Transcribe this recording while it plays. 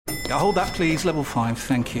Hold that, please. Level 5,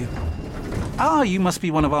 thank you. Ah, you must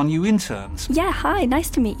be one of our new interns. Yeah, hi, nice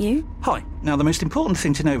to meet you. Hi. Now, the most important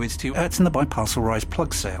thing to know is to Ertzen the Biparcel Rise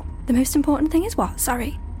plug sale. The most important thing is what?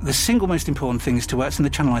 Sorry. The single most important thing is to Ertzen the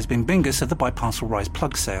Channelized Bing Bingus of the Biparcel Rise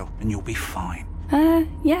plug sale, and you'll be fine.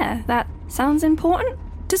 Yeah, that sounds important.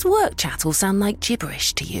 Does work chat all sound like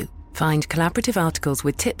gibberish to you? Find collaborative articles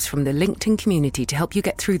with tips from the LinkedIn community to help you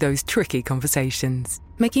get through those tricky conversations.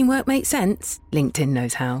 Making work make sense? LinkedIn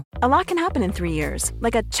knows how. A lot can happen in 3 years,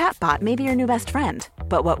 like a chatbot may be your new best friend.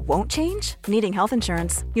 But what won't change? Needing health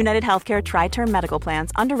insurance. United Healthcare Tri-Term Medical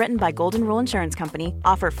Plans, underwritten by Golden Rule Insurance Company,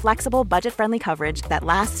 offer flexible, budget-friendly coverage that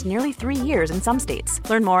lasts nearly 3 years in some states.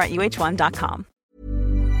 Learn more at uh1.com.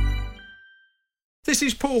 This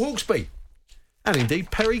is Paul Hawksby, and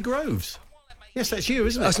indeed Perry Groves. Yes, that's you,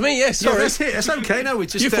 isn't it? That's me, yes. Sorry. Yeah, that's it. That's okay. No, we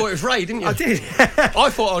just. You thought it was Ray, didn't you? I did. I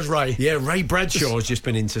thought I was Ray. Yeah, Ray Bradshaw's just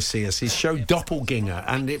been in to see us. His show Doppelganger,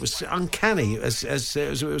 and it was uncanny, as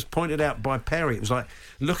it was pointed out by Perry. It was like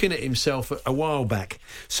looking at himself a while back.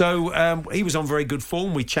 So he was on very good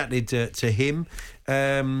form. We chatted to him.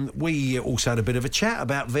 We also had a bit of a chat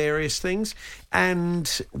about various things,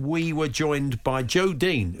 and we were joined by Joe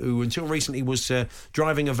Dean, who until recently was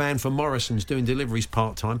driving a van for Morrison's, doing deliveries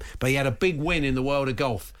part-time, but he had a big win in the world of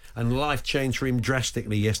golf, and life changed for him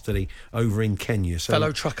drastically yesterday over in Kenya. So,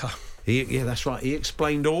 fellow trucker. Yeah, that's right. He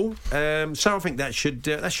explained all. So I think that should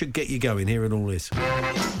get you going, hearing all this.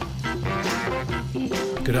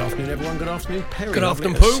 Good afternoon, everyone. Good afternoon, Perry. Good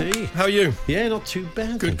afternoon, Pooh. How are you? Yeah, not too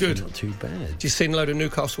bad. Good. Not too bad. Just seen a load of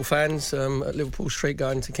Newcastle fans at Liverpool Street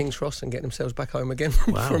going to King's Cross and getting themselves back home again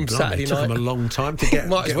from Saturday It night. took them a long time to get.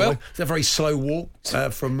 Might as well. Away. It's a very slow walk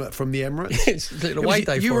from the Emirates. It's a little away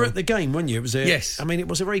day. You were at the game, weren't you? It was yes. I mean, it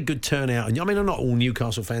was a very good turnout, and I mean, not all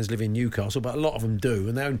Newcastle fans live in Newcastle, but a lot of them do,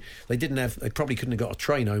 and they probably couldn't have got a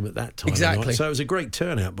train home at that time. Exactly. So it was a great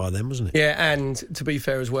turnout by them, wasn't it? Yeah, and to be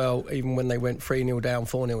fair as well, even when they went 3-0 down,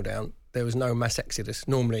 4-0 down, there was no mass exodus.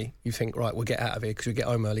 Normally, you think, right, we'll get out of here because we get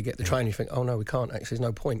home early, get the train. You think, oh no, we can't. Actually, there's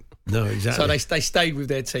no point. No, exactly. So they stayed with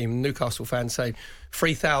their team. Newcastle fans say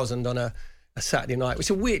 3,000 on a Saturday night. It's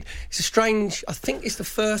a strange. I think it's the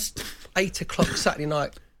first 8 o'clock Saturday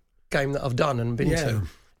night game that I've done and been to.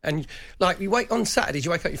 And like you wake on Saturdays,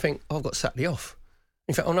 you wake up, you think, oh, I've got Saturday off.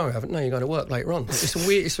 In fact, oh no, I haven't. No, you're going to work later on.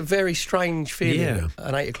 It's a very strange feeling. Yeah.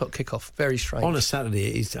 An 8 o'clock kickoff, very strange. On a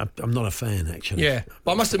Saturday, I'm not a fan actually. Yeah,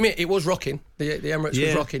 but I must admit it was rocking. The Emirates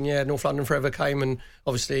was rocking. Yeah, North London Forever came, and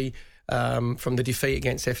obviously from the defeat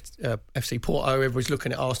against FC Porto, everybody's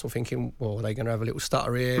looking at Arsenal thinking, well, are they going to have a little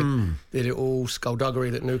stutter here? Did it all skullduggery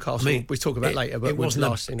that Newcastle? We talk about later, but it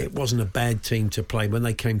wasn't a bad team to play when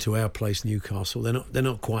they came to our place, Newcastle. They're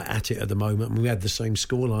not quite at it at the moment. We had the same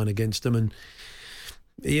scoreline against them, and.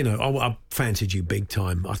 You know, I fancied you big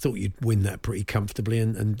time. I thought you'd win that pretty comfortably,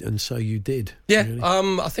 and so you did. Yeah, really.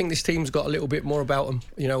 I think this team's got a little bit more about them.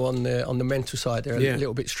 You know, on the mental side, they're a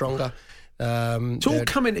little bit stronger. It's all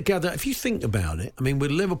coming together. If you think about it, I mean,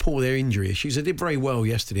 with Liverpool, their injury issues, they did very well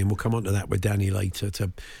yesterday, and we'll come on to that with Danny later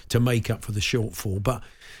to make up for the shortfall. But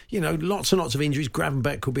you know, lots and lots of injuries.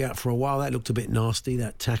 Gravenberch could be out for a while. That looked a bit nasty.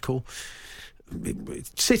 That tackle.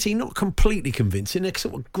 City not completely convincing. They're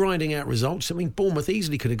sort of grinding out results. I mean, Bournemouth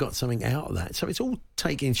easily could have got something out of that. So it's all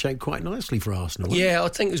taking shape quite nicely for Arsenal. Yeah, I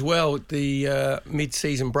think as well the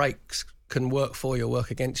mid-season breaks can work for you or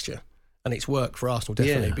work against you. And it's worked for Arsenal,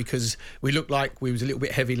 definitely, because we looked like we was a little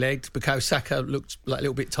bit heavy-legged. Bukayo Saka looked like a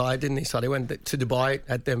little bit tired, didn't he? So they went to Dubai,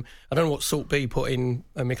 had them. I don't know what Salt B put in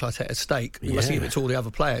Mikel Arteta's stake. He must give it to all the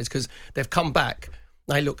other players because they've come back.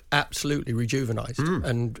 They look absolutely rejuvenised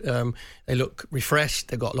and they look refreshed.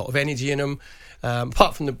 They've got a lot of energy in them.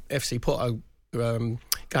 Apart from the FC Porto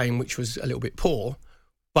game, which was a little bit poor,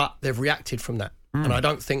 but they've reacted from that. And I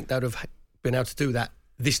don't think they'd have been able to do that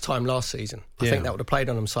this time last season. I think that would have played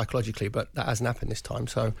on them psychologically, but that hasn't happened this time.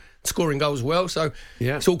 So scoring goals well. So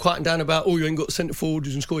it's all quieting down about, you ain't got centre forwards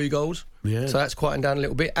who can score your goals. Yeah. So that's quieting down a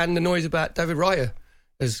little bit. And the noise about David Raya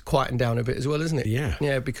has quietened down a bit as well, isn't it? Yeah.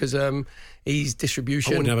 Yeah, because he's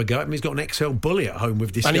distribution. I wouldn't have a go at him. He's got an XL bully at home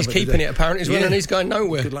with discovered. And he's keeping it apparently as well, and he's going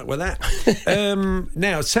nowhere. Good luck with that.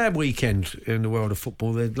 Now, sad weekend in the world of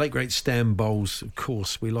football. The late great Stan Bowles, of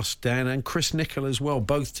course. We lost Stan and Chris Nicholl as well,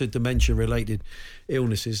 both to dementia-related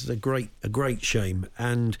illnesses. It's a great shame.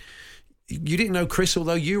 And you didn't know Chris,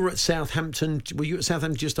 although you were at Southampton. Were you at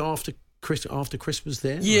Southampton just after Chris was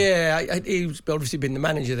there? Yeah, he's obviously been the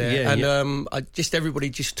manager there,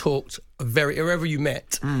 everybody just talked whoever you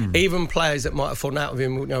met, even players that might have fallen out with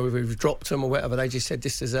him, whether we've dropped him or whatever, they just said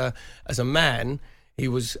just as a man, he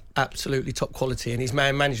was absolutely top quality, and his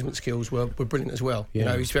man management skills were brilliant as well. Yeah. You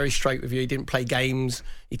know, he's very straight with you. He didn't play games.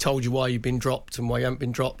 He told you why you've been dropped and why you haven't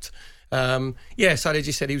been dropped. So they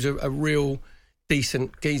just said he was a real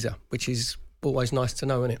decent geezer, which is always nice to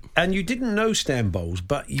know, isn't it? And you didn't know Stan Bowles,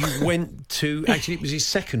 but you went to... Actually, it was his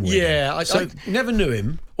second wedding. Yeah. I never knew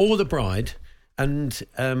him or the bride. And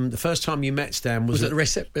the first time you met Stan was at the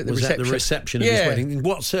reception of his wedding. In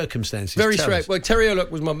what circumstances? Very straight. Well, Terry O'Lock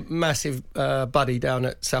was my massive buddy down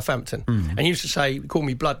at Southampton. And he used to say, call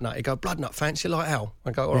me Bloodnut. He'd go, Bloodnut, fancy like Al?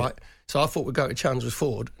 I go, all right. So I thought we'd go to Chandler's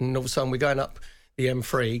Ford, and all of a sudden we're going up the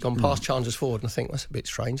M3, gone past Chandler's Ford, and I think, that's a bit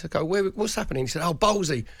strange. I go, what's happening? He said,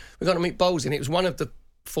 Bowlesy. We're going to meet Bowlesy. And it was one of the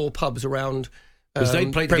 4 pubs around... Because they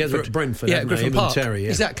played together at Brentford, Griffin Park. And Terry,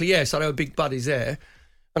 Exactly, yeah. So they were big buddies there.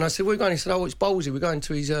 And I said, where are you going? He said, it's Bowlesy. We're going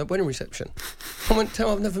to his wedding reception. I went, tell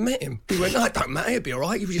him I've never met him. He went, no, it don't matter. It'll be all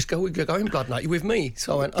right. You just go, we're going blood night. You with me?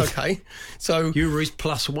 So I went, okay. So you were his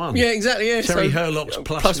 +1. Yeah, exactly. Yeah. Terry Hurlock's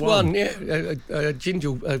 +1. Yeah. A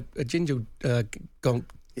ginger, what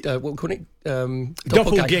we call it?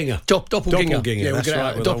 Doppelganger. Doppelganger. Yeah, that's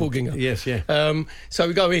right. Doppelganger. Yes, yeah. So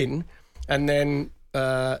we go in, and then...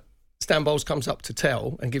 Stan Bowles comes up to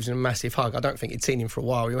Tell and gives him a massive hug. I don't think he'd seen him for a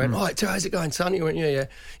while. He went, right, Tell, how's it going, son? He went, yeah.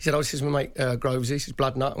 He said, this is my mate Groves, this is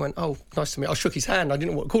Bloodnut. I went, nice to meet you. I shook his hand. I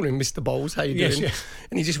didn't know what to call him, Mr. Bowles. How you doing? Yes.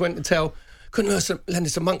 And he just went to Tell, couldn't lend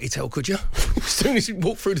us a monkey tail, could you? As soon as he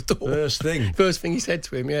walked through the door. First thing he said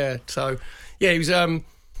to him, yeah. So, yeah, he was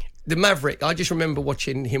the Maverick. I just remember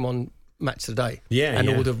watching him on Match of the Day. Yeah, and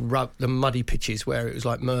all the muddy pitches where it was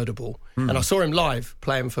like murder ball. And I saw him live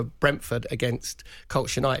playing for Brentford against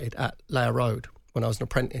Colts United at Layer Road when I was an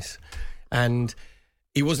apprentice. And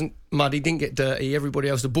he wasn't muddy, didn't get dirty. Everybody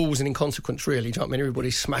else, the ball was an inconsequence, really. Do you know what I mean?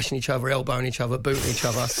 Everybody's smashing each other, elbowing each other, booting each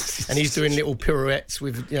other. And he's doing little pirouettes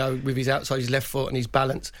with his outside, his left foot and his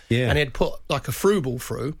balance. Yeah. And he'd put like a through ball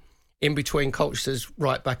through in between Colchester's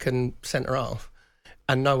right back and centre half.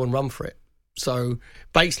 And no one run for it. So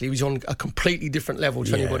basically, he was on a completely different level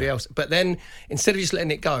to anybody else. But then, instead of just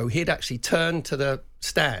letting it go, he'd actually turn to the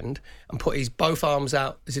stand and put his both arms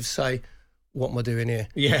out as if to say, what am I doing here?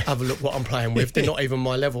 Yeah. Have a look what I'm playing with. They're not even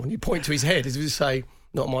my level. And he'd point to his head as if to say,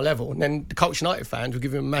 not my level. And then the Colts United fans would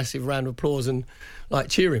give him a massive round of applause and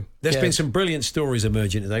cheer him. There's been some brilliant stories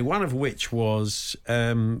emerging today, one of which was,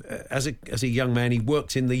 as a young man, he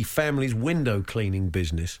worked in the family's window cleaning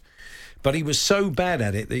business. But he was so bad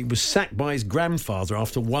at it that he was sacked by his grandfather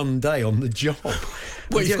after one day on the job.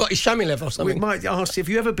 Well, he's got his chamois level or something. We might ask, have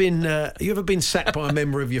you ever been sacked by a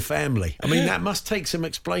member of your family? I mean, that must take some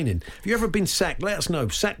explaining. Have you ever been sacked? Let us know.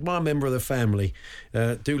 Sacked by a member of the family.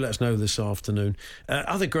 Do let us know this afternoon.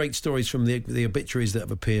 Other great stories from the obituaries that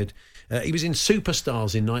have appeared. He was in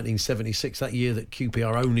Superstars in 1976, that year that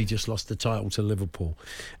QPR only just lost the title to Liverpool.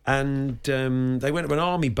 And they went to an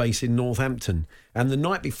army base in Northampton. And the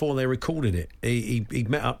night before they recorded it, he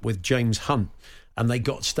met up with James Hunt. And they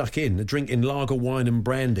got stuck in, drinking lager, wine and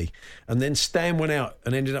brandy. And then Stan went out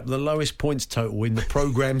and ended up with the lowest points total in the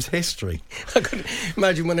programme's history. I couldn't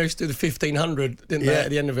imagine when they used to do the 1,500, didn't they, at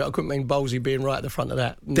the end of it? I couldn't mean Bowlesy being right at the front of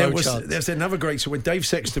that. There's another great story where Dave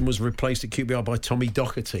Sexton was replaced at QPR by Tommy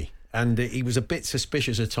Docherty. And he was a bit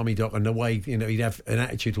suspicious of Tommy Dock and the way, he'd have an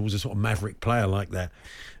attitude towards a sort of maverick player like that.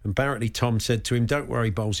 And apparently Tom said to him, "Don't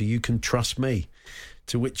worry, Bowlesy, you can trust me."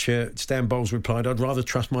 To which Stan Bowles replied, "I'd rather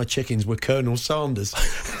trust my chickens with Colonel Sanders."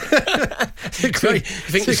 I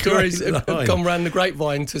think the stories have gone round the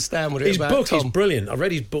grapevine to Stan. His book is brilliant. I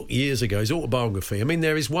read his book years ago, his autobiography. I mean,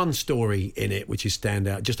 there is one story in it which is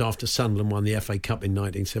standout, just after Sunderland won the FA Cup in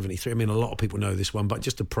 1973. I mean, a lot of people know this one, but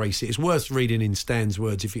just to praise it, it's worth reading in Stan's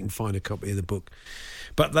words if you can find a copy of the book.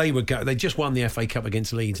 But they just won the FA Cup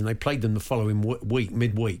against Leeds, and they played them the following week,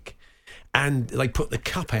 midweek. And they put the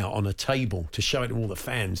cup out on a table to show it to all the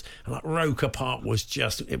fans. And like Roker Park was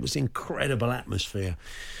it was incredible atmosphere.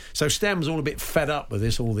 So Stan was all a bit fed up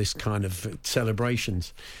with all this kind of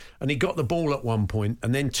celebrations. And he got the ball at one point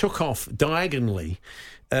and then took off diagonally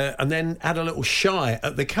and then had a little shy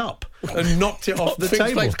at the cup and knocked it off the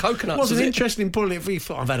table. Coconuts, wasn't interested in pulling it. He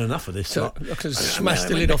thought, I've had enough of this. So I could smash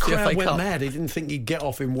the lid off the FA Cup. Went mad. He didn't think he'd get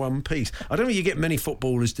off in one piece. I don't think you get many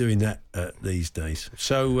footballers doing that these days.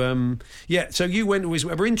 So, so you went to his...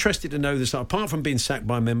 We're interested to know this. Apart from being sacked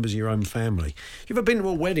by members of your own family, you ever been to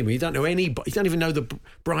a wedding where you don't know anybody, you don't even know the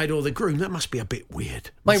bride or the groom? That must be a bit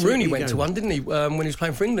weird. Wayne Rooney went to one, didn't he, when he was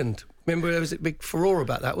playing for England? Remember, there was a big furore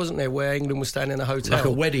about that, wasn't there, where England was staying in a hotel. Like a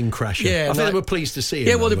wedding crasher. Yeah, I think they were pleased to see him.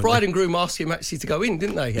 Yeah, well, the bride and groom asked him actually to go in,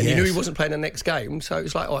 didn't they? And he knew he wasn't playing the next game, so it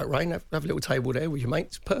was like, all right, Rain, have a little table there with your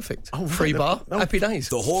mates. Perfect. Oh, free bar. Happy days.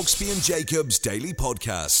 The Hawksbee and Jacobs Daily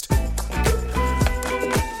Podcast.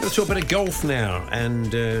 Let's talk a bit of golf now.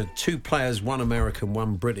 And two players, one American,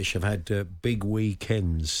 one British, have had big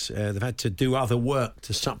weekends. They've had to do other work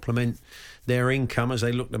to supplement their income as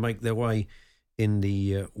they look to make their way in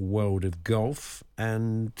the world of golf.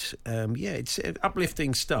 And, it's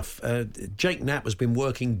uplifting stuff. Jake Knapp has been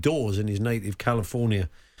working doors in his native California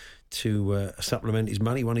to supplement his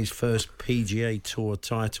money, won his first PGA Tour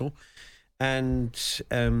title. And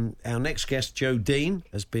our next guest, Joe Dean,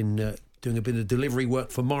 has been doing a bit of delivery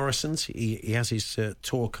work for Morrison's. He has his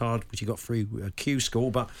tour card, which he got through Q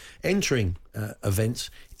School, but entering events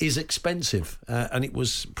is expensive, and it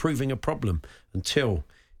was proving a problem until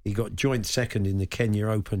he got joint second in the Kenya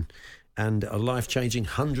Open and a life-changing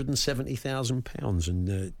 £170,000.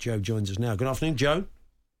 And Joe joins us now. Good afternoon, Joe.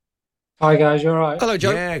 Hi guys, you all right? Hello,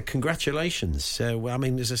 Joe. Yeah, congratulations.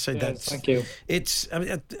 As I said, thank you. I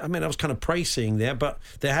was kind of praising there, but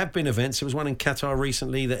there have been events. There was one in Qatar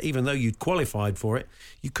recently that even though you'd qualified for it,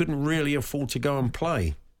 you couldn't really afford to go and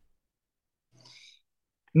play.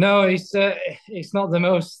 No, it's not the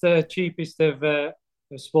most cheapest of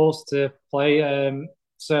sports to play.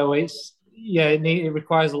 So it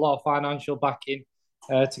requires a lot of financial backing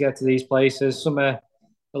to get to these places. Some are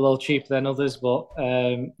a little cheaper than others, but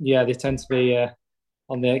they tend to be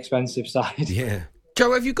on the expensive side. Yeah.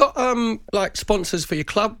 Joe, have you got sponsors for your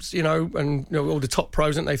clubs, and all the top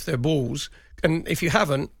pros, aren't they, for their balls? And if you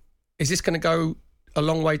haven't, is this going to go a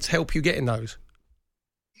long way to help you get in those?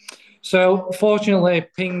 So fortunately,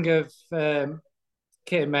 Ping have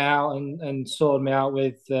kitted me out and sorted me out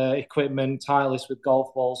with equipment, Titleist with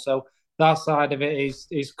golf balls. So that side of it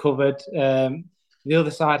is covered. The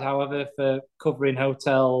other side, however, for covering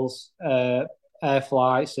hotels, air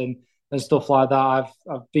flights and stuff like that,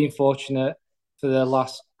 I've been fortunate for the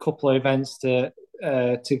last couple of events to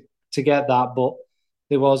get that. But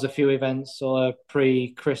there was a few events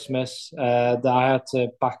pre-Christmas that I had to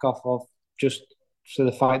back off of just for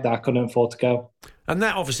the fact that I couldn't afford to go. And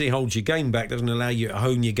that obviously holds your game back, doesn't allow you to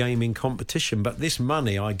hone your game in competition. But this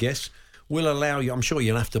money, I guess, will allow you, I'm sure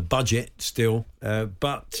you'll have to budget still,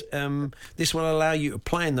 but this will allow you to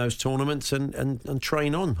play in those tournaments and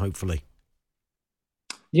train on, hopefully.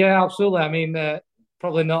 Yeah, absolutely. I mean,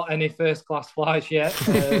 probably not any first-class flights yet.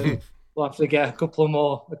 We'll have to get a couple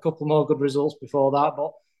more good results before that.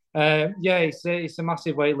 But it's a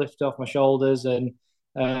massive weight lift off my shoulders and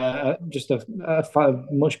just a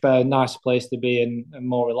much better, nicer place to be and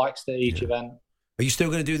more relaxed at each event. Are you still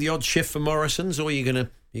going to do the odd shift for Morrison's, or are you going to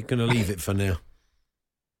leave it for now?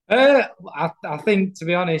 I think, to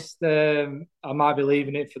be honest, I might be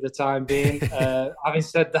leaving it for the time being. Having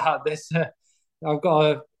said that, I've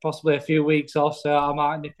got possibly a few weeks off, so I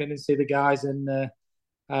might nip in and see the guys and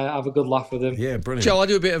have a good laugh with them. Yeah, brilliant. Joe, I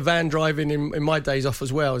do a bit of van driving in my days off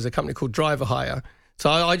as well. There's a company called Driver Hire. So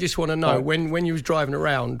I just want to know, when you was driving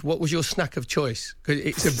around, what was your snack of choice? Because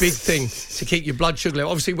it's a big thing to keep your blood sugar level.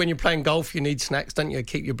 Obviously, when you're playing golf, you need snacks, don't you?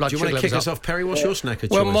 Keep your blood sugar levels up. Do you want to kick us off, Perry? What's your snack of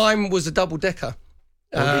choice? Well, mine was a double-decker.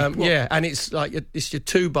 And it's like it's your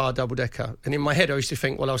 2-bar double-decker. And in my head, I used to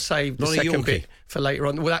think, well, I'll save the second bit for later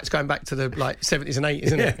on. Well, that's going back to the 70s and 80s,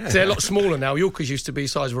 isn't it? So they're a lot smaller now. Yorkers used to be the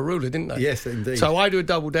size of a ruler, didn't they? Yes, indeed. So I do a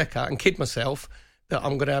double-decker and kid myself that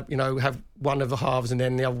I'm going to have one of the halves and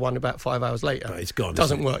then the other one about 5 hours later. But it's gone.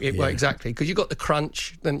 Doesn't work. It works exactly because you've got the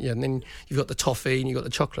crunch, and then you've got the toffee and you've got the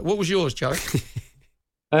chocolate. What was yours, Joe?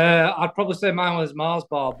 I'd probably say mine was Mars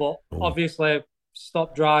bar, but obviously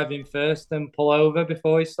stop driving first and pull over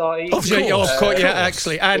before you start eating. Of course,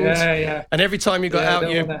 actually. And and every time you got out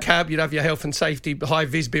your cab, you'd have your health and safety high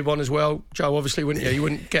vis bib on as well, Joe. Obviously, wouldn't you? You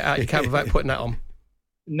wouldn't get out your cab without putting that on.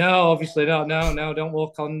 No, obviously not. No, don't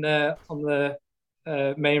walk on the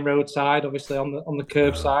main road side, obviously on the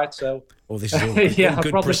curb side. So, this is all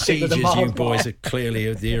good procedures you boys are clearly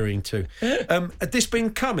adhering to. Had this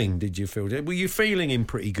been coming? Did you feel? Were you feeling in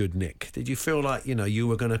pretty good nick? Did you feel like you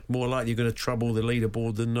were more likely going to trouble the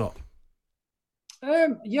leaderboard than not? I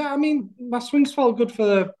mean, my swings felt good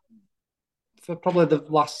for probably the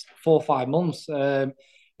last 4 or 5 months.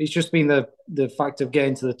 It's just been the fact of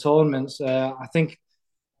getting to the tournaments. I think.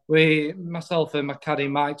 Myself and my caddy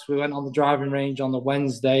Mike, we went on the driving range on the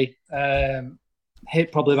Wednesday,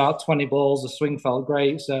 hit probably about 20 balls. The swing felt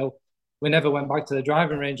great. So we never went back to the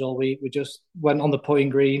driving range all week. We just went on the putting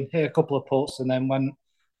green, hit a couple of putts, and then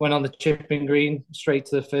went on the chipping green straight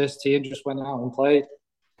to the first tee and just went out and played.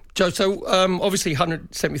 Joe, so obviously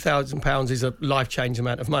 £170,000 is a life-changing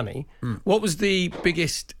amount of money. What was the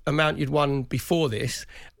biggest amount you'd won before this?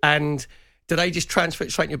 And did they just transfer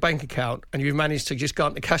it straight in your bank account and you've managed to just go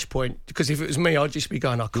on to cash point? Because if it was me, I'd just be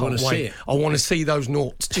going, I can't wait. I want to see those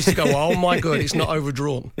noughts. Just to go, oh my God, it's not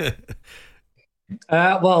overdrawn.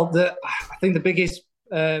 I think the biggest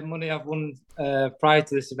money I've won prior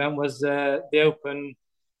to this event was the Open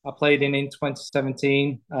I played in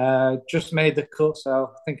 2017. Just made the cut,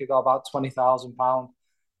 so I think I got about £20,000.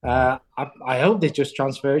 I hope they just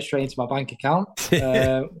transfer it straight into my bank account.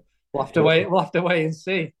 We'll have to wait. We'll have to wait and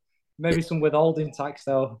see. Maybe some withholding tax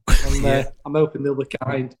though. I'm hoping they'll be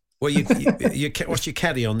kind. Well, what's your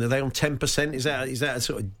caddy on? Are they on 10%? Is that a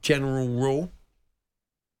sort of general rule?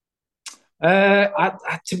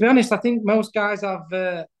 To be honest, I think most guys have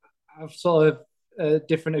sort of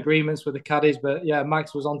different agreements with the caddies, but yeah,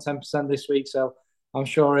 Max was on 10% this week, so I'm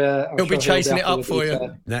sure he'll be chasing it up for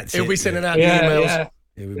you. He'll be sending out emails. Yeah.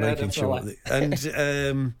 He'll be making sure.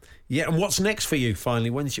 And and what's next for you? Finally,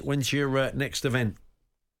 when's your next event?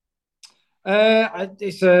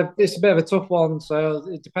 It's a bit of a tough one, so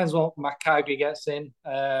it depends what my category gets in.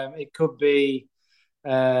 It could be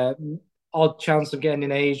odd chance of getting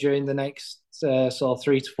in Asia in the next sort of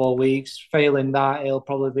 3 to 4 weeks. Failing that, it'll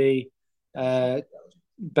probably be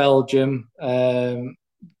Belgium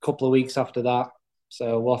couple of weeks after that.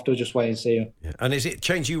 So we'll have to just wait and see. Yeah. And has it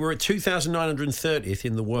changed? You were at 2,930th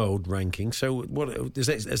in the world ranking. So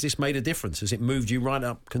has this made a difference? Has it moved you right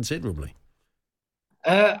up considerably?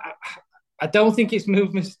 I don't think it's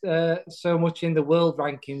moved me so much in the world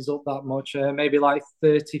rankings up that much. Maybe like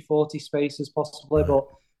 30, 40 spaces possibly. Right.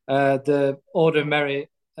 But the Order of Merit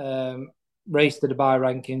race to Dubai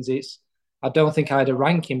rankings, I don't think I had a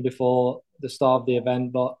ranking before the start of the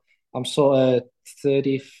event, but I'm sort of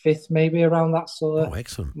 35th maybe around that sort of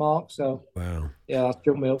excellent mark. So wow, yeah, that's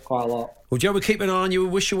jumped me up quite a lot. Well, Joe, we'll keep an eye on you. We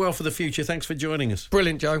wish you well for the future. Thanks for joining us.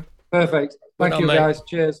 Brilliant, Joe. Perfect. Thank you, guys.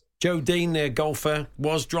 Cheers. Joe Dean, their golfer,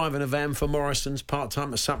 was driving a van for Morrison's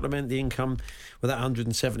part-time to supplement the income. With that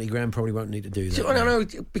 170 grand, probably won't need to do that. I don't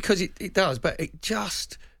know, because it does, but it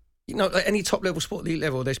just, like any top-level sport, elite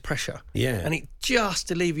level, there's pressure. Yeah. And it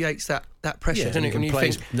just alleviates that pressure, doesn't it? When you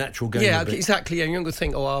play natural game. Yeah, exactly. Yeah, you're going to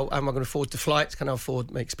think, am I going to afford the flights? Can I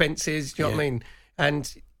afford my expenses? Do you know what I mean?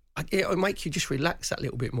 And it'll make you just relax that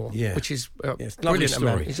little bit more, which is lovely brilliant.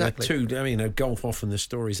 Story. Exactly. Golf, often the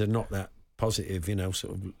stories are not that positive,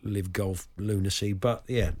 sort of live golf lunacy. But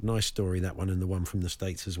yeah, nice story, that one, and the one from the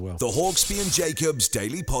States as well. The Hawksbee and Jacobs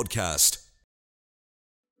Daily Podcast.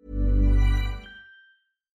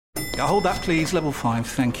 Hold that, please. Level 5,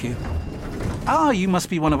 thank you. You must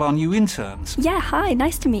be one of our new interns. Yeah, hi,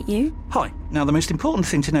 nice to meet you. Hi. Now, the most important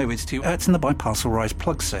thing to know is to Ertzen the Biparcel Rise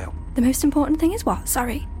plug sale. The most important thing is what?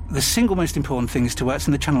 Sorry. The single most important thing is to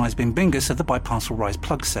Ertzen the Channelized Bing Bingus of the Biparcel Rise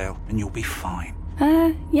plug sale, and you'll be fine.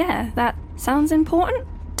 Yeah, that sounds important.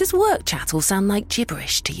 Does work chat all sound like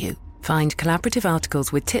gibberish to you? Find collaborative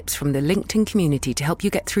articles with tips from the LinkedIn community to help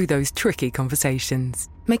you get through those tricky conversations.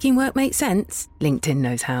 Making work make sense? LinkedIn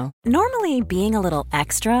knows how. Normally, being a little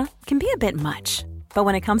extra can be a bit much. But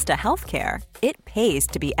when it comes to healthcare, it pays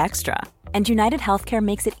to be extra. And United Healthcare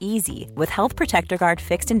makes it easy with Health Protector Guard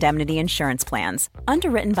fixed indemnity insurance plans.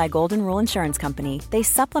 Underwritten by Golden Rule Insurance Company, they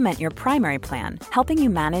supplement your primary plan, helping you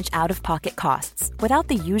manage out-of-pocket costs without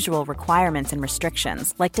the usual requirements and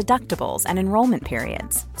restrictions like deductibles and enrollment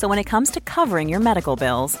periods. So when it comes to covering your medical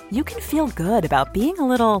bills, you can feel good about being a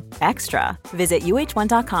little extra. Visit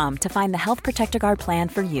uh1.com to find the Health Protector Guard plan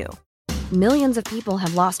for you. Millions of people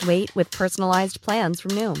have lost weight with personalized plans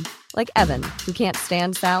from Noom. Like Evan, who can't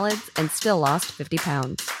stand salads and still lost 50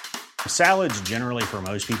 pounds. Salads generally for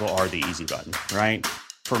most people are the easy button, right?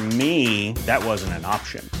 For me, that wasn't an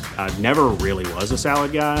option. I never really was a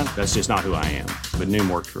salad guy. That's just not who I am. But Noom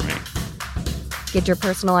worked for me. Get your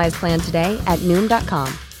personalized plan today at Noom.com.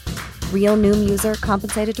 Real Noom user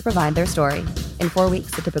compensated to provide their story. In 4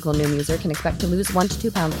 weeks, the typical Noom user can expect to lose 1 to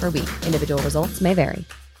 2 pounds per week. Individual results may vary.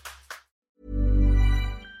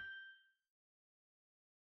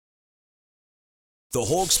 The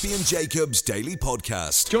Hawksbee and Jacobs Daily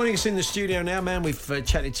Podcast. Joining us in the studio now, man, we've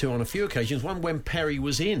chatted to on a few occasions. One when Perry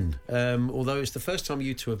was in, although it's the first time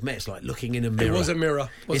you two have met. It's like looking in a mirror. It was a mirror,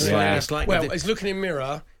 wasn't it? It's like it's looking in a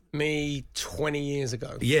mirror. Me 20 years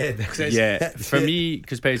ago. Yeah. For me,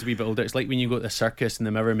 because Perry's a wee bit older, it's like when you go to the circus and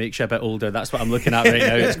the mirror makes you a bit older. That's what I'm looking at right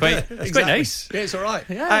now. It's quite nice. Yeah, it's all right.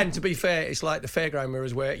 Yeah. And to be fair, it's like the fairground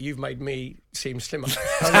mirrors where you've made me seem slimmer.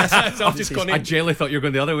 I've just gone in. I generally thought you were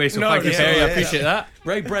going the other way, so thank you, Perry. I appreciate that.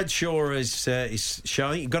 Ray Bradshaw is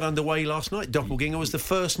showing. It got underway last night. Doppelganger was the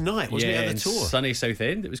first night, wasn't it, at the tour? Sunny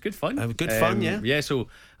Southend. It was good fun. Good fun, yeah. Yeah, so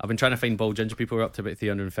I've been trying to find ball ginger people. We're up to about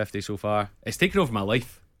 350 so far. It's taken over my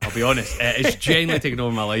life. I'll be honest. It's genuinely taken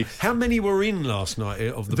over my life. How many were in last night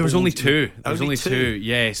of the There was bald- only two. There was only two,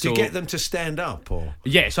 yeah. Did So you get them to stand up, or?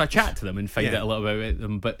 yeah, so I chat to them and find Yeah. out a little bit about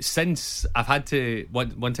them. But since I've had to,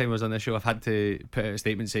 one time I was on this show, I've had to put out a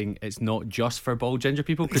statement saying it's not just for bald ginger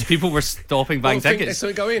people, because people were stopping buying think tickets.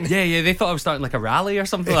 they go in. Yeah, they thought I was starting like a rally or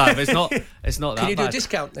something like that. But it's not that Can you do a bad.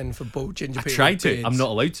 discount then for bald ginger I people? tried with to. beards? I'm not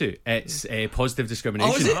allowed to. It's positive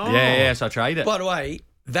discrimination. Oh, is it? Yeah, so I tried it. By the way,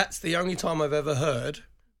 that's the only time I've ever heard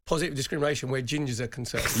positive discrimination where gingers are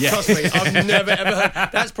concerned. Yeah. Trust me, I've never ever heard.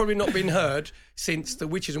 That's probably not been heard since the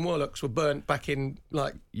witches and warlocks were burnt back in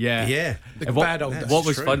the And bad old days. What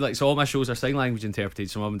was fun, like, so all my shows are sign language interpreted,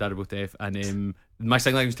 so mum and dad are both deaf, and my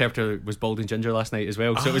sign language interpreter was bald and ginger last night as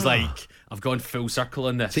well, so it was like I've gone full circle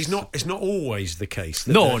on this. So it's not always the case.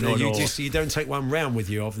 No. You don't take one round with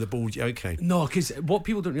you of the bald. Okay. No, because what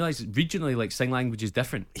people don't realise is regionally, like, sign language is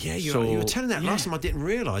different. Yeah, you were telling that last time. I didn't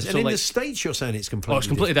realise. And So, in like- the States, you're saying it's completely. Oh, it's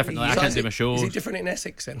completely different. Like, I can't do my shows. Is it different in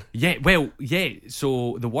Essex then? Yeah,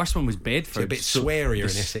 so the worst one was Bedford. It's a bit swearier in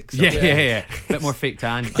Essex. Yeah. Bit more fake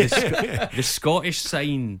tan. The Scottish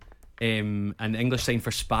sign and English sign for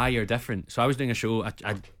spy are different. So I was doing a show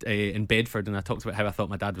in Bedford, and I talked about how I thought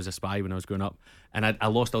my dad was a spy when I was growing up, and I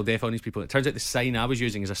lost all deaf on these people. It turns out the sign I was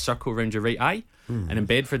using is a circle around your right eye, and in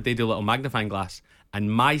Bedford they do a little magnifying glass,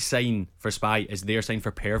 and my sign for spy is their sign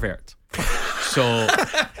for pervert. So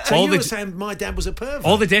So you were saying my dad was a pervert?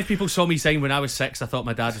 all the deaf people saw me sign when I was 6. I thought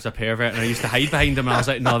my dad was a pervert, and I used to hide behind him, and I was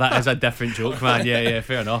like, no, that is a different joke, man. Yeah,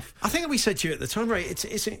 fair enough. I think we said to you at the time, Ray,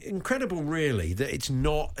 it's incredible, really, that it's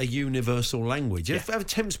not a universal language. Have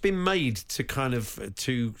attempts been made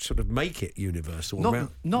to sort of make it universal?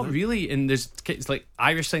 Not really. And it's like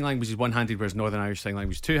Irish Sign Language is one-handed, whereas Northern Irish Sign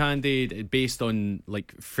Language is two-handed. Based on,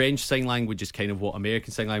 like, French Sign Language is kind of what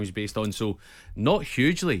American Sign Language is based on. So not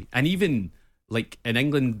hugely. And even, like, in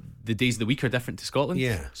England, the days of the week are different to Scotland.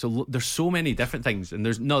 Yeah. So there's so many different things, and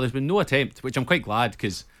there's been no attempt, which I'm quite glad,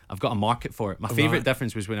 because I've got a market for it. My favourite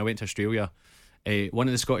difference was when I went to Australia. One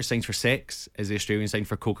of the Scottish signs for sex is the Australian sign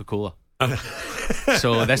for Coca-Cola.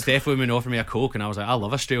 So this deaf woman offered me a Coke, and I was like, I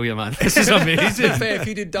love Australia, man. This is amazing. To be fair, if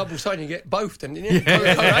you did double sign, you get both, then, didn't you?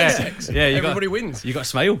 Coca-Cola and sex. Yeah, everybody wins. You got to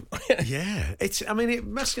smile. Yeah,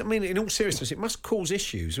 in all seriousness, it must cause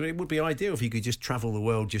issues. I mean, it would be ideal if you could just travel the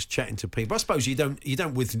world just chatting to people. I suppose you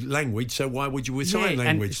don't with language, so why would you with sign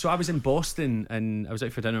language? And so I was in Boston, and I was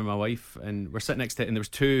out for dinner with my wife, and we're sitting next to it, and there was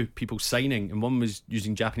two people signing, and one was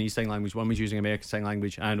using Japanese Sign Language, one was using American Sign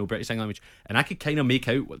Language, and I know British Sign Language, and I could kind of make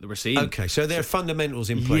out what they were saying. Okay, so there are fundamentals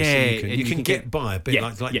in place. Yeah, that and you can get by a bit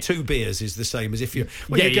like 2 beers is the same as if you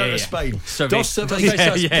go to Spain. Dos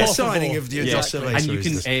cervezas, signing of your dos cervezas. And you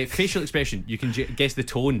can facial expression. You can guess the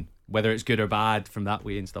tone, whether it's good or bad, from that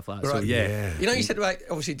way and stuff like that. Right. So yeah. You know, you said about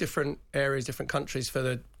obviously different areas, different countries for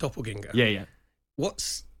the doppelganger. Yeah.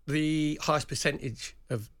 What's the highest percentage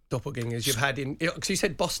of doppelgangers you've had in? Because you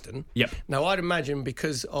said Boston. Yep. Now I'd imagine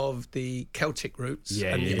because of the Celtic roots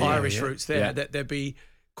and the Irish roots there, that there'd be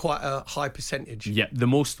quite a high percentage. Yeah, the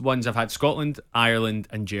most ones I've had: Scotland, Ireland,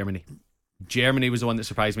 and Germany. Germany was the one that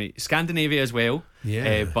surprised me. Scandinavia as well.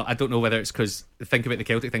 Yeah. But I don't know whether it's because, think about the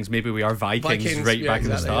Celtic things, maybe we are Vikings right back in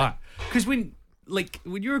the start. Because when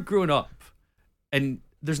you're growing up, and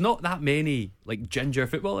there's not that many like ginger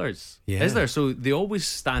footballers, is there? So they always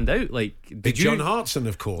stand out. Like Big John Hartson,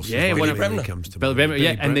 of course. Yeah, when Billy comes to Bremner,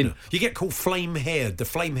 yeah, and then you get called flame-haired, the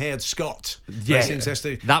flame-haired Scot. Yeah,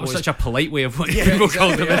 that was such a polite way of what people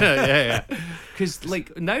called him. Yeah. Because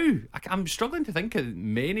like now, I'm struggling to think of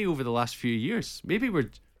many over the last few years. Maybe do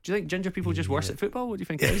you think ginger people just worse at football? What do you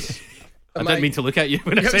think it is? I didn't mean to look at you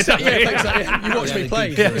when I said that. Yeah, you watched me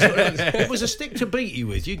play. It was a stick to beat you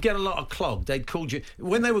with. You'd get a lot of clogged. They'd called you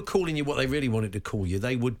when they were calling you what they really wanted to call you.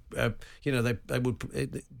 They would, they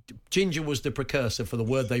would. Ginger was the precursor for the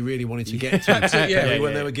word they really wanted to get to.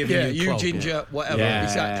 When they were giving you clog, ginger, whatever. Yeah.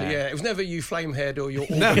 Exactly. Yeah, it was never you flamehead or your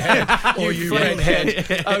head or you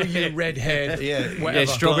redhead. Oh, you redhead. Whatever. Yeah,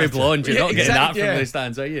 strawberry blonde. You're not getting that from the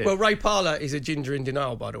stands, are you? Well, Ray Parlour is a ginger in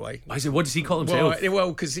denial, by the way. I said, what does he call himself?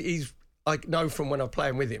 Well, because he's. I know from when I was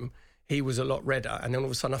playing with him, he was a lot redder, and then all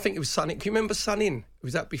of a sudden, I think it was Sun In. Can you remember Sun In?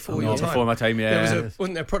 Was that before your time? Before my time, yeah.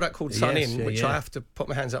 Wasn't there a product called Sun In, which I have to put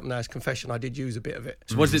my hands up now as confession. I did use a bit of it.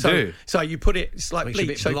 So what does it do? So you put it, it's like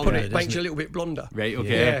bleach. So you put it, makes you a little bit blonder. Right.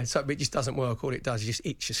 Okay. Yeah. So it just doesn't work. All it does is just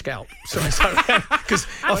itch your scalp. Because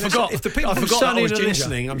I forgot. If the people from Sun In are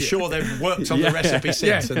listening, I'm sure they've worked on the recipe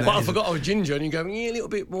since. But I forgot I was ginger, and you go, a little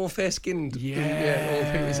bit more fair skinned.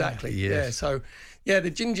 Exactly. Yes. Yeah. So the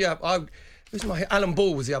ginger. Alan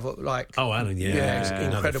Ball was the other, Alan, it was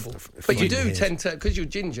incredible. But you do tend to, because you're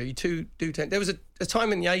ginger, you do tend. There was a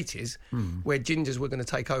time in the 80s where gingers were going to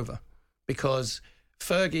take over because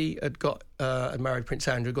Fergie had married Prince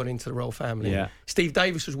Andrew, got into the royal family. Yeah. Steve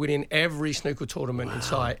Davis was winning every snooker tournament in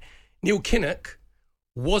sight. Neil Kinnock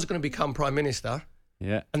was going to become Prime Minister.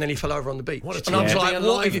 Yeah. And then he fell over on the beach. What a and I was time like, to be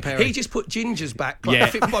what? alive, If Perry. he just put gingers back by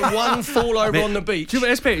one fall over on the beach. Do you know what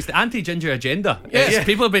it is, Perry? It's the anti-ginger agenda. Yeah.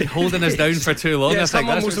 People have been holding us down for too long. Yeah, I think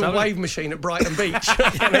someone that's was what's a happening. wave machine at Brighton Beach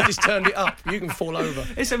and they just turned it up. You can fall over.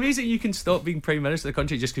 It's amazing you can stop being Prime Minister of the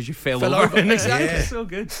country just because you fell Fell over. over, exactly. It's so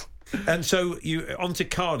good. And so you on to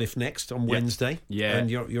Cardiff next on Wednesday. Yeah. And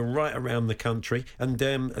you're right around the country. And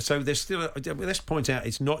so there's still let's point out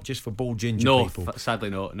it's not just for bald ginger No, people. sadly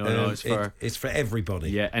not. No, it's for everybody.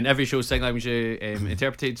 Yeah, and every show is sign language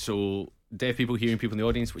interpreted, so deaf people hearing people in the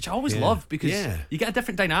audience, which I always love because you get a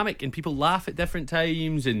different dynamic and people laugh at different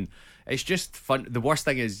times and it's just fun. The worst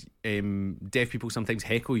thing is deaf people sometimes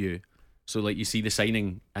heckle you. So like you see the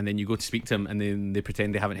signing and then you go to speak to them and then they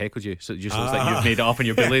pretend they haven't heckled you, so it just looks like you've made it up and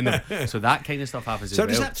you're bullying them. So that kind of stuff happens So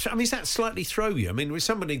as well. does that slightly throw you? I mean, when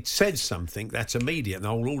somebody says something, that's immediate, and the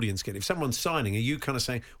whole audience get it. If someone's signing, are you kind of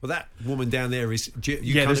saying, "Well, that woman down there is"?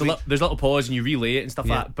 There's a little pause and you relay it and stuff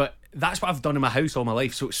like that. But that's what I've done in my house all my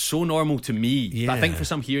life, so it's so normal to me. Yeah. But I think for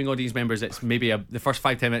some hearing audience members, it's maybe the first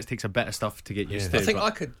 5-10 minutes takes a bit of stuff to get used to. I think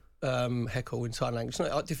I could heckle in sign language. It's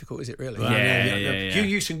not that difficult, is it really? Yeah.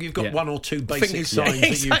 You've got one or two basic Fingers.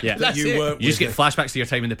 signs that you work with. You just get flashbacks to your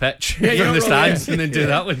time in the pitch you're from the right, stands and then do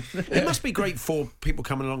that one. It must be great for people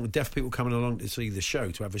coming along, deaf people coming along to see the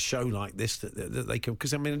show, to have a show like this that they can.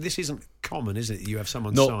 Because I mean, this isn't common, is it? You have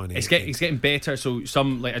someone signing. It's getting better. So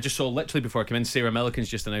some, like I just saw literally before I came in, Sarah Millican's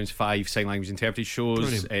just announced 5 sign language interpreted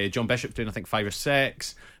shows. John Bishop's doing I think 5 or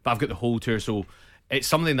 6. But I've got the whole tour, so it's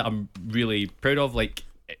something that I'm really proud of. Like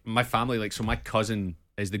my family, like so my cousin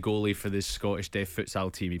is the goalie for the Scottish deaf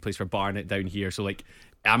futsal team. He plays for Barnet down here, so like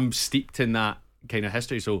I'm steeped in that kind of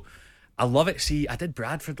history. So I love it. See, I did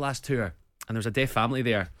Bradford last tour, and there was a deaf family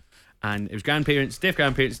there, and it was deaf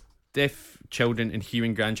grandparents, deaf children, and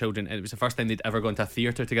hearing grandchildren, and it was the first time they'd ever gone to a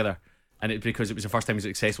theatre together. And because it was the first time it was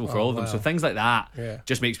accessible for all of them. So things like that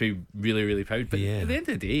just makes me really, really proud. But at the end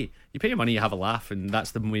of the day, you pay your money, you have a laugh, and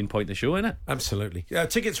that's the main point of the show, isn't it? Absolutely.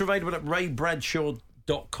 Tickets are available at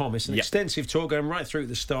raybradshaw.com. It's an extensive tour going right through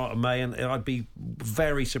the start of May, and I'd be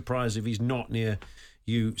very surprised if he's not near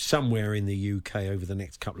you somewhere in the UK over the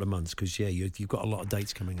next couple of months, because you've got a lot of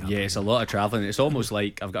dates coming up. Yeah, it's a lot of travelling. It's almost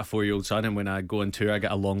like I've got a 4-year-old son, and when I go on tour I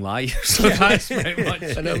get a long lie. So that's very much.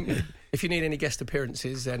 And if you need any guest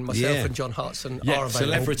appearances, then myself and John Hartson are available.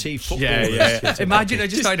 Celebrity football. Yeah. Imagine I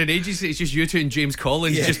just started an agency. It's just you two and James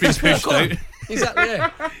Collins just being pushed out. Exactly.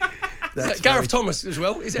 Yeah. Gareth Thomas as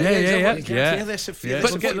well. Is it? Yeah. There's a few.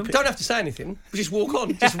 But don't have to say anything. Just walk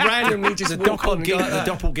on. Just randomly walk on. The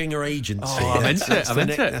doppelganger agency. Oh, I'm into it.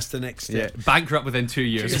 That's the next step. Yeah. Bankrupt within 2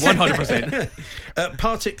 years. 100%.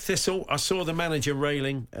 Partick Thistle. I saw the manager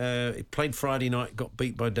railing. He played Friday night, got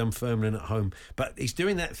beat by Dunfermline at home. But he's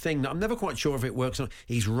doing that thing that I'm never quite sure if it works.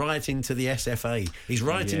 He's writing to the SFA. He's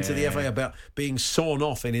writing to the FA about being sawn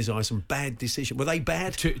off in his eyes. Some bad decision. Were they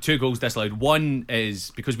bad? Two goals disallowed. One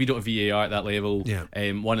is because we don't have VAR at that level. Yeah.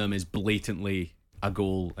 One of them is blatantly a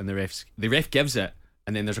goal, and the ref gives it,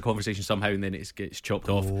 and then there's a conversation somehow, and then it gets chopped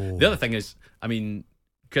off. The other thing is, I mean,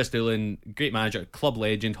 Chris Doolan, great manager, club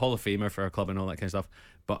legend, Hall of Famer for our club and all that kind of stuff.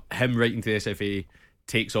 But him writing to the SFA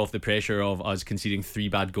takes off the pressure of us conceding 3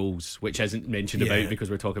 bad goals, which isn't mentioned about because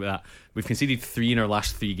we're talking about that. We've conceded 3 in our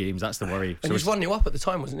last 3 games. That's the worry. And it was 1-0 up at the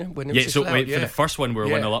time, wasn't it? When it was for the first one we were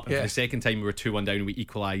 1-0 up, and for yeah. the second time we were 2-1 down and we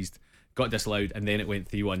equalised, got disallowed, and then it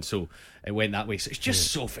went 3-1. So it went that way. So it's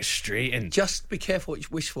just so frustrating. Just be careful what you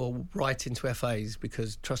wish for writing to FAs,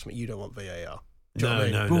 because trust me, you don't want VAR. No.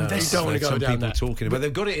 You don't want to go some down people that. talking about.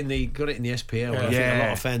 They've got it in the SPL. And I think a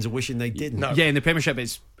lot of fans are wishing they didn't. Yeah, in the Premiership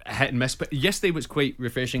it's hit and miss. But yesterday was quite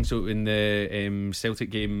refreshing. So in the Celtic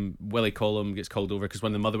game, Willie Collum gets called over because one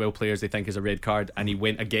of the Motherwell players they think is a red card, and he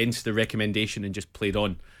went against the recommendation and just played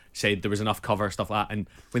on. Said there was enough cover, stuff like that. And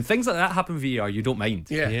when things like that happen VAR, you don't mind.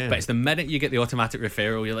 Yeah. But it's the minute you get the automatic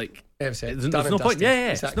referral, you're like, there's no point.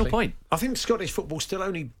 There's no point. I think Scottish football still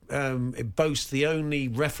only boasts the only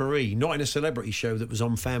referee, not in a celebrity show, that was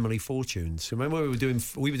on Family Fortunes. Remember we were doing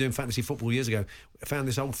fantasy football years ago. I found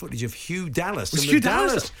this old footage of Hugh Dallas. Was Hugh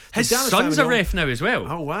Dallas? His son's a ref now as well.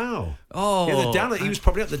 Oh wow! Oh, he was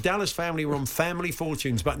probably up. The Dallas family were on Family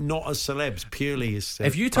Fortunes, but not as celebs, purely as.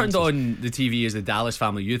 If you turned on the TV as the Dallas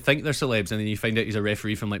family, you'd think they're celebs, and then you find out he's a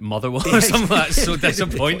referee from like Motherwell or something. That's so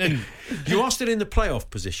disappointing. You are still in the playoff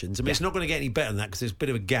positions. I mean, it's not going to get any better than that because there's a bit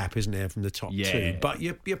of a gap, isn't there, from the top 2? But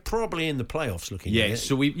you're probably in the playoffs looking at it.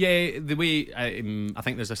 So the way I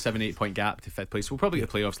think there's a 7-8 point gap to 5th place. We'll probably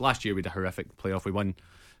get the playoffs. Last year we had a horrific playoff. We won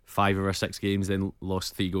 5 of our 6 games, then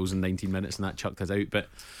lost 3 goals in 19 minutes, and that chucked us out. But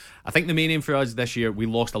I think the main aim for us this year, we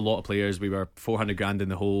lost a lot of players. We were 400 grand in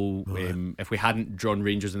the hole. Right. If we hadn't drawn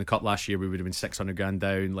Rangers in the Cup last year, we would have been 600 grand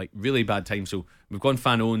down. Like, really bad time. So we've gone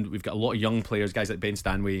fan owned. We've got a lot of young players, guys like Ben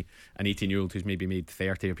Stanway, an 18-year-old who's maybe made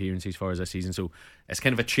 30 appearances for us this season. So it's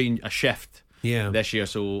kind of a shift this year.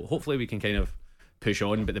 So hopefully we can kind of push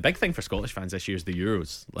on. But the big thing for Scottish fans this year is the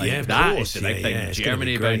Euros. Like, that is the big thing.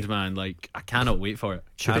 Germany bound, man. Like, I cannot wait for it.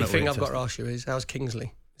 The big thing I've got to ask you is, how's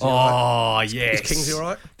Kingsley? Yes. Is Kingsley all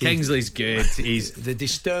right? Kingsley's good. He's the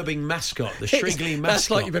disturbing mascot, the Shrigley mascot. That's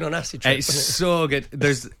like you've been on acid trip. It's so good.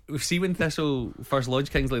 See, when Thistle first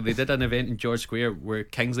launched Kingsley, they did an event in George Square where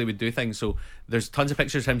Kingsley would do things. So there's tons of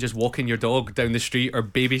pictures of him just walking your dog down the street or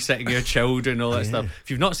babysitting your children and all that stuff. If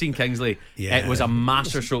you've not seen Kingsley, it was a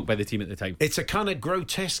masterstroke by the team at the time. It's a kind of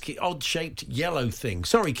grotesque, odd-shaped yellow thing.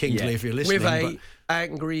 Sorry, Kingsley, if you're listening. With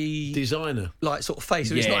angry designer, like sort of face.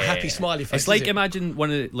 So it's not a happy smiley face. It's like, imagine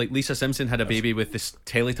Lisa Simpson had a baby with this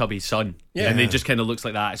Teletubby son, and it just kind of looks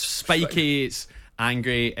like that. It's spiky, it's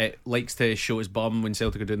angry, it likes to show its bum when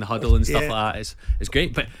Celtic are doing the huddle and stuff like that. It's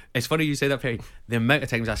great. But it's funny you say that, Perry. The amount of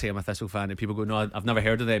times I say I'm a Thistle fan and people go, no, I've never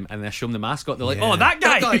heard of them, and I show them the mascot, they're like, oh, that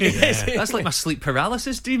guy. That's like my sleep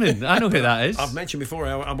paralysis demon. I know who that is. I've mentioned before,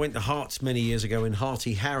 I went to Hearts many years ago, and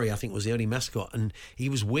Hearty Harry, I think, was the only mascot, and he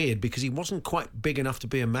was weird because he wasn't quite big enough to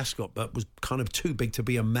be a mascot, but was kind of too big to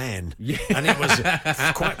be a man. And it was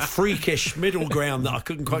quite freakish middle ground that I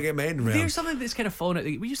couldn't quite get my head around. There's something that's kind of fallen out.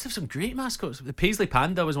 We used to have some great mascots. The Paisley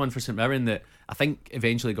Panda was one for St Mirren that I think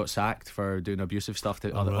eventually got sacked for doing abusive stuff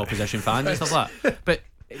to other opposition fans and stuff like that. But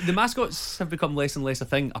the mascots have become less and less a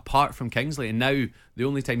thing apart from Kingsley, and now the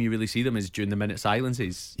only time you really see them is during the minute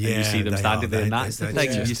silences, and you see them standing there, and that's the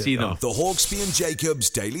thing. You see them. The Hawksby and Jacobs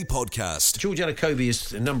Daily Podcast. George Elokobi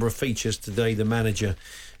has a number of features today, the manager,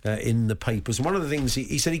 in the papers. And one of the things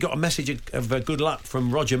he said, he got a message of good luck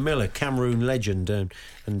from Roger Miller, Cameroon legend,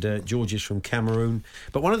 and George is from Cameroon.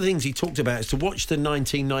 But one of the things he talked about is to watch the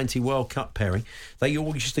 1990 World Cup, Perry. They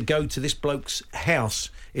all used to go to this bloke's house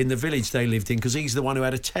in the village they lived in because he's the one who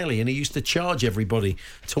had a telly, and he used to charge everybody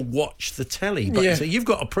to watch the telly. But, so you've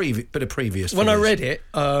got a bit of previous. When I read it,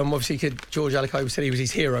 obviously George Elokobi said he was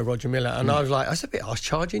his hero, Roger Miller, and I was like, that's a bit harsh,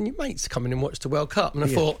 charging your mates to come in and watch the World Cup. And I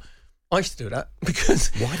thought, I used to do that because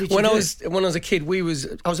when I was a kid,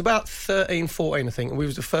 I was about 13, 14, I think, and we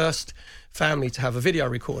was the first family to have a video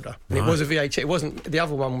recorder. And it was a VHS. It wasn't, the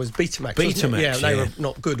other one was Betamax. Betamax, yeah, they were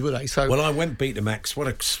not good, were they? So I went Betamax. What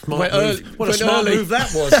a smart move! What a smart move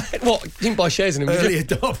that was. What? You didn't buy shares in them? Early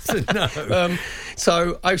adopter, no.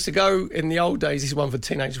 So I used to go in the old days. This is one for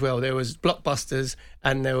teenagers as well. There was Blockbusters,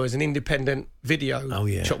 and there was an independent video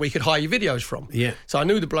shop where you could hire your videos from. Yeah. So I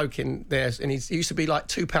knew the bloke in there, and he used to be like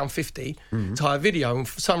 £2.50 to hire video. And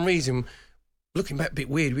for some reason, looking back a bit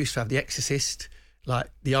weird, we used to have The Exorcist,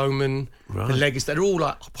 like The Omen, The Legacy. They're all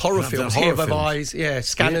like horror films. Here Have Eyes,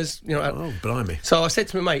 Scanners. You know. Oh, blimey! So I said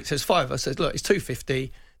to my mate, there's 5 of us. I said, look, it's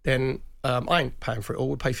 £2.50. Then I ain't paying for it all.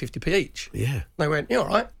 We'll pay 50p each. Yeah. And they went, all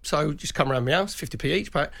right. So just come around my house, 50p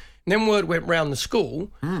each. And then word went round the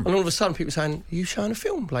school, and all of a sudden people were saying, are you showing a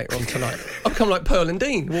film later on tonight? I've come like Pearl and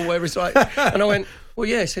Dean, or whatever it's like. And I went, well,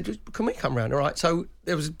 yeah. I said, can we come round? All right. So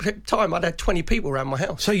there was a time I'd had 20 people around my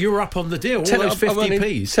house. So you were up on the deal, all those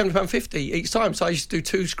 50p's? £7.50 each time. So I used to do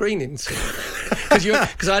 2 screenings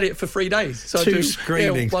because I had it for 3 days. So 2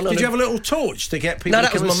 screenings. Did you have a little torch to get people to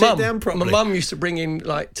come and sit down properly? My mum used to bring in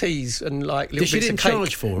like teas and like little bits of cake. She didn't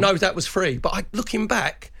charge for them? No, that was free. But looking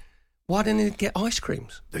back, why didn't it get ice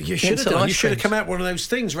creams? You should have done. You should have come out one of those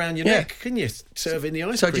things round your neck, couldn't you? Serving the ice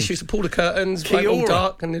cream. So I just used to pull the curtains, make it all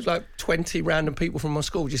dark, and there's like 20 random people from my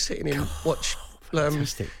school just sitting in watch.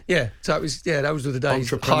 Fantastic. So it was. Those were the days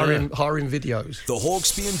hiring videos. The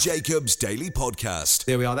Hawksby and Jacobs Daily Podcast.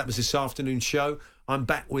 There we are. That was this afternoon's show. I'm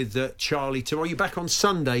back with Charlie tomorrow. Are you back on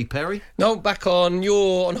Sunday, Perry? No,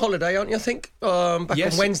 you're on holiday, aren't you, I think? Back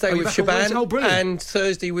on Wednesday with Shaban and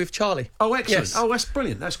Thursday with Charlie. Oh, excellent. Yes. Oh, that's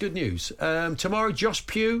brilliant. That's good news. Tomorrow, Josh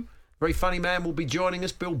Pugh, very funny man, will be joining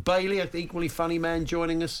us. Bill Bailey, an equally funny man,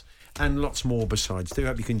 joining us. And lots more besides. Do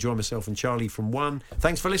hope you can join myself and Charlie from 1.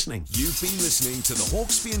 Thanks for listening. You've been listening to the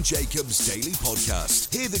Hawksby and Jacobs Daily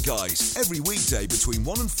Podcast. Hear the guys every weekday between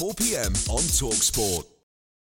 1 and 4 p.m. on TalkSport.